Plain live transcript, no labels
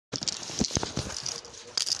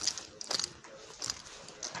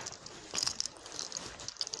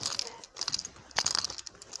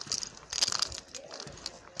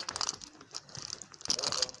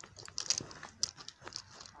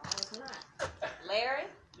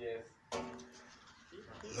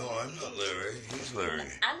is Larry.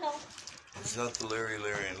 I know. It's not the Larry and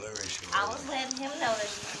Larry show. I was letting him know that.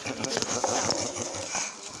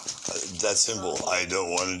 That symbol. I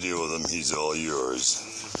don't want to deal with him. He's all yours.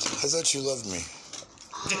 I thought you loved me.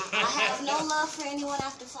 I have no love for anyone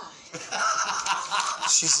after 5.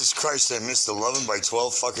 Jesus Christ, I missed 11 by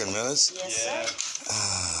 12 fucking minutes? Yes, sir.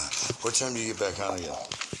 What time do you get back on again?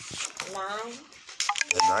 9.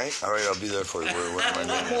 At night? All right, I'll be there for you. What am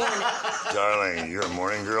I doing? Darling, you're a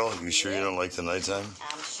morning girl? You sure you don't like the nighttime?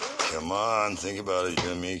 I'm sure. Come on, think about it.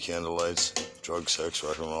 You and me, candlelights, drug, sex,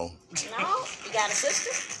 rock and roll. No? You got a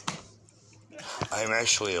sister? I'm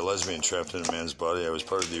actually a lesbian trapped in a man's body. I was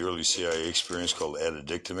part of the early CIA experience called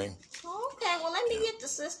addictomy. Oh, okay, well, let me get the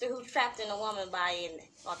sister who's trapped in a woman body,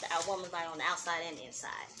 a woman body on the outside and the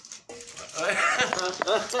inside.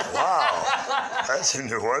 Wow, that's a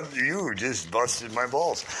new one. You just busted my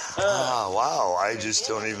balls. Wow, I just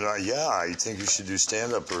don't even know. Yeah, I think you should do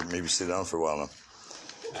stand-up or maybe sit down for a while now.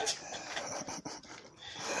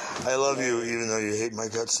 I love you even though you hate my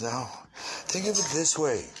guts now. Think of it this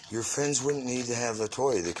way. Your friends wouldn't need to have a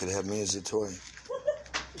toy. They could have me as a toy.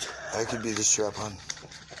 I could be the strap-on.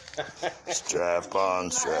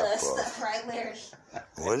 Strap-on, strap-on. Right, Larry.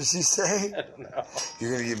 What does he say? I don't know.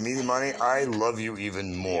 You're going to give me the money? I love you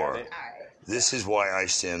even more. All right. This is why I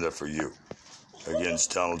stand up for you.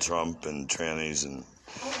 Against Donald Trump and trannies and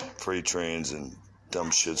freight trains and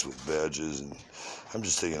dumb shits with badges. And I'm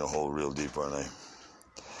just taking a hole real deep, aren't I?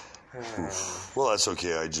 Oof. Well, that's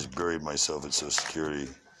okay. I just buried myself at Social Security.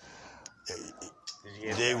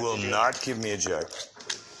 They will not give me a check.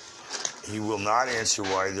 He will not answer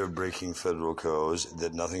why they're breaking federal codes,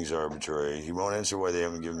 that nothing's arbitrary. He won't answer why they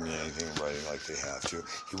haven't given me anything in writing like they have to.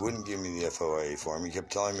 He wouldn't give me the FOIA form. He kept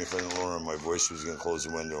telling me if I didn't lower my voice, he was going to close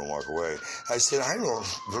the window and walk away. I said, I don't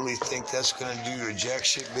really think that's going to do you a jack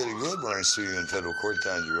shit bit of good when I sue you in federal court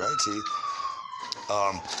down your right teeth.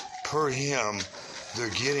 Per him, they're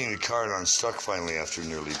getting the card unstuck finally after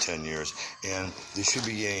nearly 10 years, and they should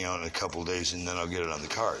be getting out in a couple days, and then I'll get it on the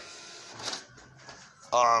card.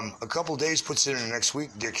 A couple days puts it in next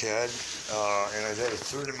week, dickhead, and I've had a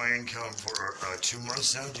third of my income for 2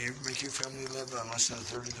 months now. Do you make your family live on less than a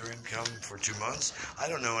third of their income for 2 months? I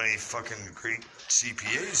don't know any fucking great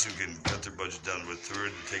CPAs who can cut their budget down to a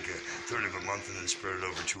third and take a third of a month and then spread it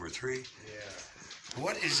over 2 or 3. Yeah.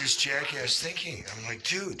 What is this jackass thinking? I'm like,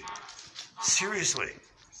 dude, seriously.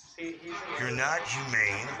 See, You're not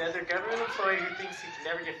humane. Another government employee who thinks he can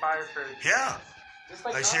never get fired for... Yeah.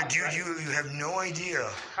 Like I said, dude, right? you have no idea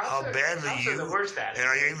how badly you... the worst at it. And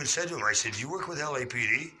I even said to him, I said, you work with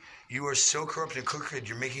LAPD? You are so corrupt and crooked,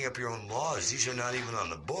 you're making up your own laws. These are not even on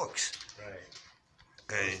the books. Right.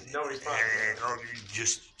 And, no response.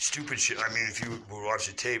 Just stupid shit. I mean, if you watch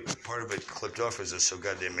the tape, part of it clipped off as I was so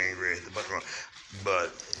goddamn angry I hit the button wrong.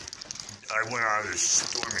 But I went out of this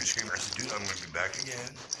storming screaming. I said, dude, I'm going to be back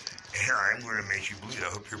again. And I'm going to make you bleed.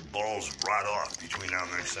 I hope your balls rot off between now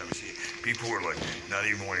and the next time you see it. People were like, not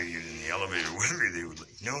even wanting to get in the elevator with me. They would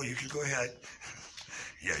like, no, you can go ahead.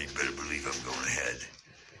 Yeah, you better believe I'm going ahead.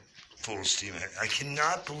 Full steam ahead. I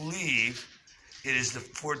cannot believe it is the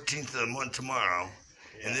 14th of the month tomorrow.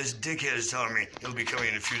 And this dickhead is telling me it'll be coming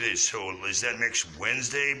in a few days. So is that next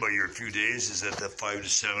Wednesday by your few days? Is that 5 to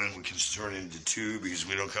 7? We can turn it into 2 because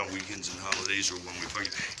we don't count weekends and holidays or when we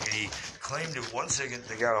fucking... And he claimed at 1 second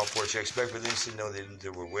they got all 4 checks back, but they said no, they didn't. They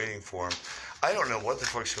were waiting for him. I don't know what the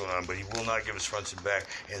fuck's going on, but he will not give us fronts and back.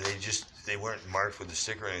 And they weren't marked with a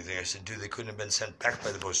sticker or anything. I said, dude, they couldn't have been sent back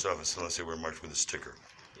by the post office unless they were marked with a sticker.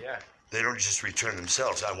 Yeah. They don't just return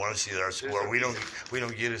themselves. I want to see that. Well, we don't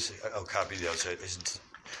get a copy of the outside.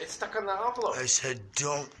 It's stuck on the envelope. I said,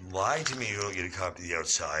 don't lie to me. You don't get a copy of the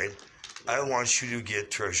outside. I want you to get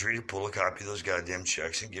Treasury to pull a copy of those goddamn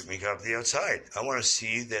checks and get me a copy of the outside. I want to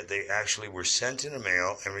see that they actually were sent in the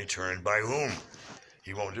mail and returned by whom.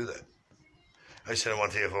 He won't do that. I said, I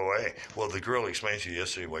want the FOA. Well, the girl explained to you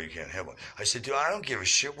yesterday why you can't have one. I said, dude, I don't give a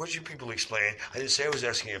shit what you people explain. I didn't say I was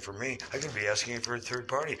asking it for me. I could be asking it for a third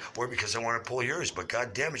party or because I want to pull yours. But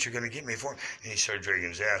God damn it, you're going to get me for it. And he started dragging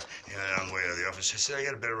his ass. And on the way out of the office, I said, I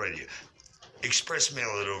got a better idea. Express mail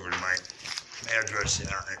it over to my address and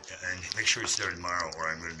make sure it's there tomorrow or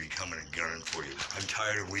I'm going to be coming and gunning for you. I'm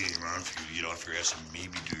tired of waiting around for you to get off your ass and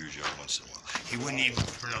maybe do your job once in a while. He wouldn't even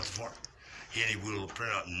print out the form. And he will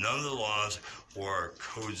print out none of the laws or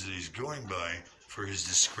codes that he's going by for his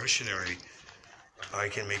discretionary, I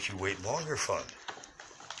can make you wait longer fund.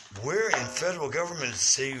 Where in federal government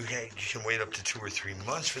say you can wait up to 2 or 3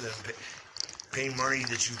 months for them to pay money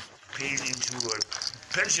that you paid into a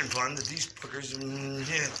pension fund that these fuckers...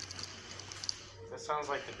 That sounds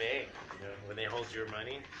like the bank, you know, when they hold your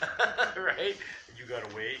money, right? You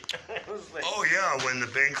gotta wait. It was like, Oh yeah, when the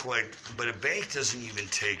bank but a bank doesn't even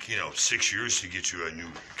take 6 years to get you a new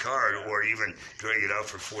card, or even drag it out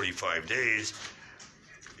for 45 days.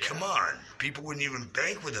 yeah. Come on, people wouldn't even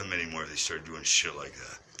bank with them anymore if they started doing shit like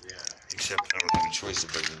that. Yeah. Except I don't have a choice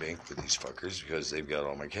if I can bank with these fuckers because they've got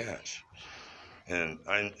all my cash. And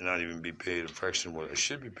I'm not even be paid a fraction of what I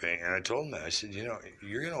should be paying. And I told them that. I said,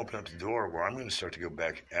 you're going to open up the door where I'm going to start to go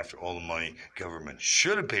back after all the money government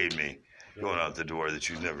should have paid me going out the door that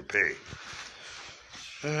you never paid.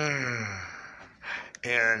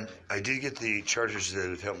 And I did get the chargers that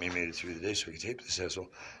have helped me made it through the day so I could tape this asshole.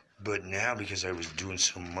 But now, because I was doing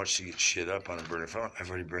so much to get shit up on a burner phone,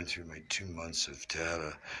 I've already burned through my 2 months of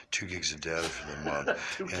data, 2 gigs of data for the month.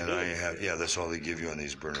 And I have, that's all they give you on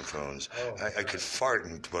these burner phones. Oh, I could fart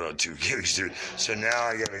and put on 2 gigs, dude. So now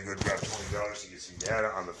I gotta go drop $20 to get some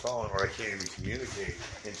data on the phone, or I can't even communicate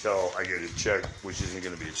until I get a check, which isn't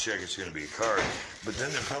gonna be a check, it's gonna be a card. But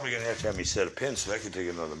then they're probably gonna have me set a pin, so that could take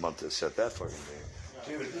another month to set that fucking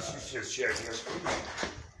thing. Dude, this is just checking us.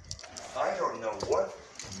 I don't know what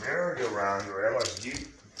merry-go-round or LSD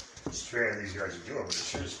strand these guys are doing, but it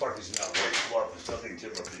sure as fuck is not very fluff. There's nothing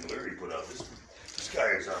Timothy Leary put out. This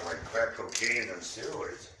guy is on like crack cocaine on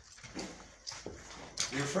steroids.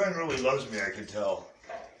 Your friend really loves me, I can tell.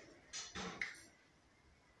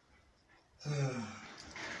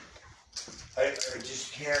 I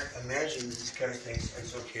just can't imagine that this guy thinks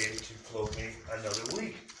it's okay to float me another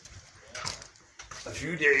week. A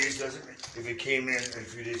few days doesn't. If it came in a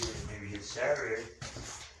few days, maybe it's Saturday.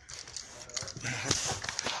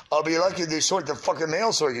 I'll be lucky if they sort the fucking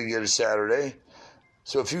mail so I can get it Saturday.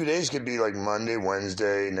 So a few days could be like Monday,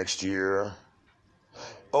 Wednesday next year.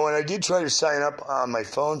 Oh, and I did try to sign up on my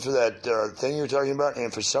phone for that thing you were talking about,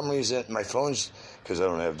 and for some reason my phone's, because I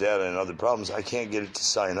don't have data and other problems, I can't get it to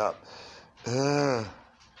sign up. I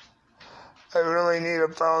really need a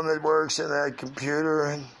phone that works in that computer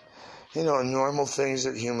and, normal things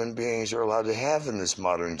that human beings are allowed to have in this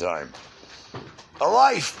modern time. A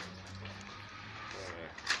life!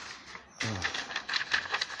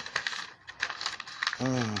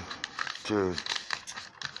 Dude,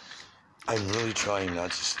 I'm really trying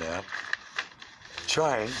not to snap.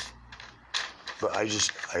 Trying, but I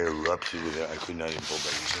erupted with it. I could not even pull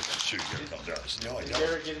back. He said, "Shoot, you gotta calm down." I said, "No, I Did don't." you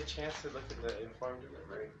ever get a chance to look at the informed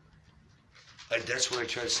delivery? That's what I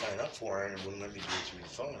tried to sign up for, and it wouldn't let me do it through the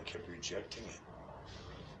phone. I kept rejecting it.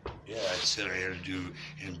 Yeah, I said I had to do,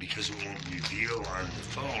 and because it won't reveal on the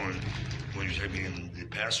phone when you're typing in the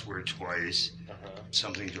password twice,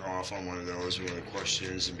 something's off on one of those, or one of the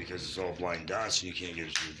questions, and because it's all blind dots and you can't get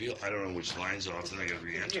it to reveal, I don't know which line's off, then I got to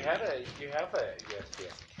re-enter. You have a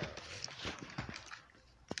USPS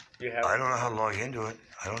account. I don't know how to log into it.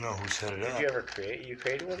 I don't know who set it up. Did you ever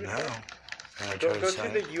created one? No. And I Go tried to to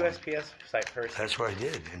sign the up. USPS site first. That's what I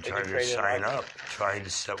did, and tried to create an sign account? up, tried to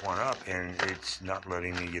set one up, and it's not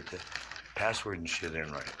letting me get the password and shit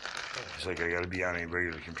in right. It's like I got to be on a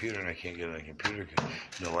regular computer, and I can't get on a computer.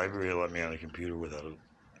 The library will let me on a computer without an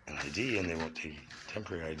ID, and they won't take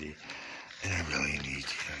temporary ID. And I really need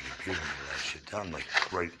to get on a computer and get that shit done, like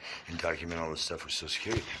write and document all this stuff with Social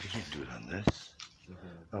Security. I can't do it on this.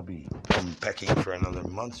 I'll be pecking for another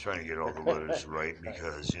month trying to get all the letters right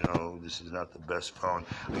because, this is not the best phone.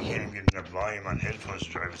 I can't even get enough volume on headphones to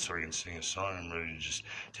drive it so I can sing a song. I'm ready to just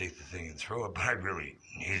take the thing and throw it, but I really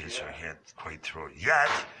need it so I can't quite throw it yet.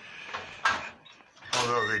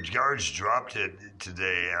 Although the guards dropped it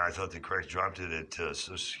today, and I thought the correct dropped it at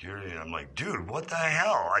Social Security, and I'm like, dude, what the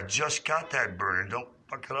hell? I just got that burner. Don't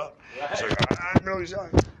fuck it up. It's like, I'm really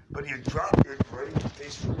sorry. But you dropped it right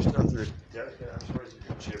face first under it. I'm surprised you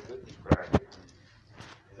didn't chip it and crack it.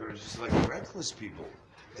 They were just like reckless people.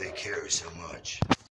 They care so much.